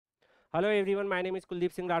Hello everyone, my name is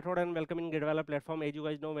Kuldeep Singh Rathod and welcome in GitDevelop platform. As you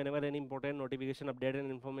guys know, whenever any important notification, update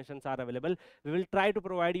and informations are available, we will try to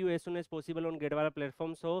provide you as soon as possible on GitDevelop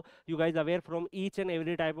platform, so you guys are aware from each and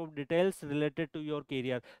every type of details related to your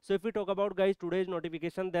career. So if we talk about guys today's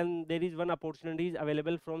notification, then there is one opportunity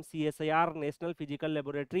available from CSIR, National Physical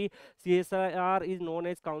Laboratory. CSIR is known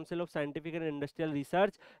as Council of Scientific and Industrial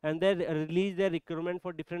Research, and they release their recruitment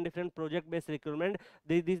for different project based recruitment.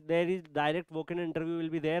 There is direct walk-in interview will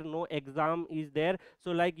be there, no exam is there. So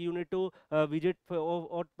like you need to visit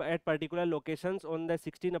or at particular locations on the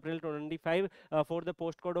 16 April 2025 for the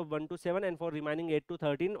postcode of 1 to 7 and for remaining 8 to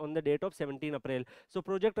 13 on the date of 17 April. So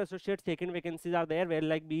project associate second vacancies are there, where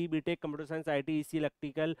like BE, BTech, computer science, IT, EC,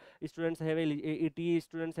 electrical students have ET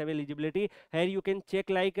students have eligibility. Here you can check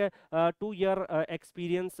like 2 year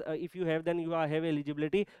experience. If you have, then you have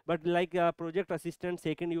eligibility. But like project assistant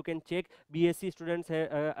second, you can check. BSc students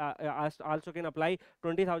also can apply.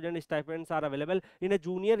 20,000 stipends are available. In a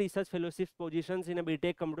junior research fellowship positions in a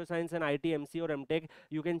BTech, computer science and IT, MC or MTech,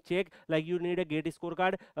 you can check like you need a GATE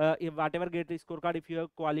scorecard. If whatever GATE scorecard, if you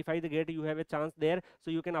have qualified the GATE, you have a chance there. So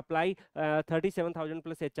you can apply. 37,000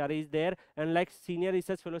 plus HRA is there. And like senior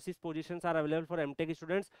research fellowship positions are available for MTech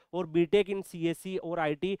students or BTech in CSE or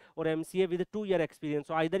IT or MCA with a 2 year experience.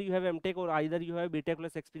 So either you have MTech or either you have BTech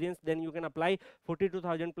plus experience, then you can apply.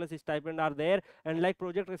 42,000 plus stipend are there. And like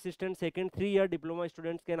project assistant second 3 year diploma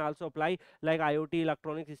students can also apply. Like IoT,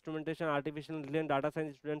 electronics instrumentation, artificial intelligence, data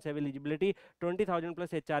science students have eligibility. 20,000 plus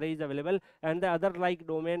HRA is available. And the other like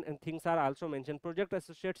domain and things are also mentioned. Project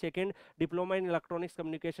associate second diploma in electronics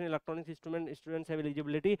communication, electronics instrument students have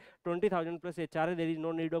eligibility. 20,000 plus HRA, there is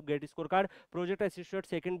no need of GATE scorecard. Project associate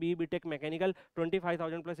second BE BTech mechanical,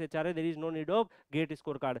 25,000 plus HRA, there is no need of GATE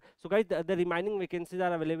scorecard. So guys, the remaining vacancies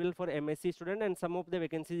are available for MSc student, and some of the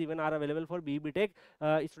vacancies even are available for BE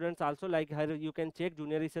BTech students also. Like here you can check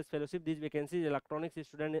junior research fellowship, these vacancies electronics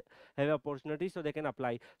student have opportunity, so they can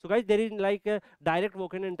apply. So guys, there is like direct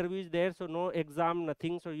walk-in interviews there, so no exam,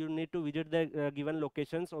 nothing. So you need to visit the given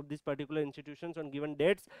locations of these particular institutions on given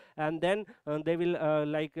dates, and then they will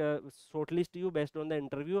shortlist you based on the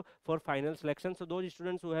interview for final selection. So those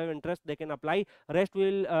students who have interest, they can apply. Rest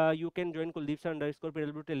will you can join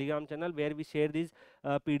 _PW Telegram channel, where we share these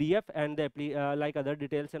PDF and the like other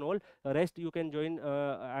details and all. Rest you can join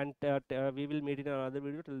and we will meet in another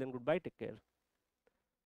video. Till then, goodbye, take care.